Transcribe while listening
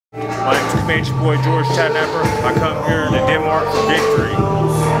My name is Comanche Boy Tahdooahnippah. I come here to Denmark for victory.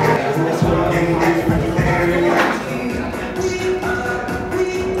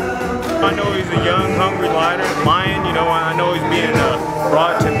 I know he's a young, hungry lighter. Mine, I know he's being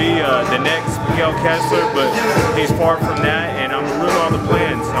brought to be the next Miguel Kessler, but he's far from that, and I'm ruining all the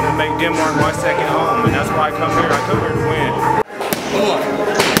plans. I'm going to make Denmark my second home, and that's why I come here. I come here to win.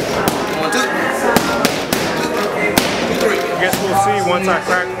 1, 2, 3. I guess we'll see once I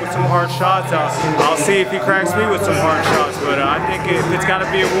crack with some hard shots. I'll see if he cracks me with some hard shots, but I think if it's got to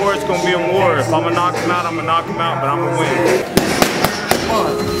be a war, it's going to be a war. If I'm going to knock him out, I'm going to knock him out, but I'm going to win.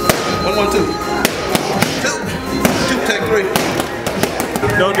 1, 1, 2. 2, take 3.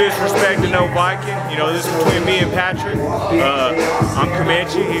 No disrespect to no Viking. This is between me and Patrick. I'm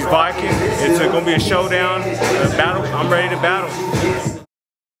Comanche, he's Viking. It's going to be a showdown, battle. I'm ready to battle.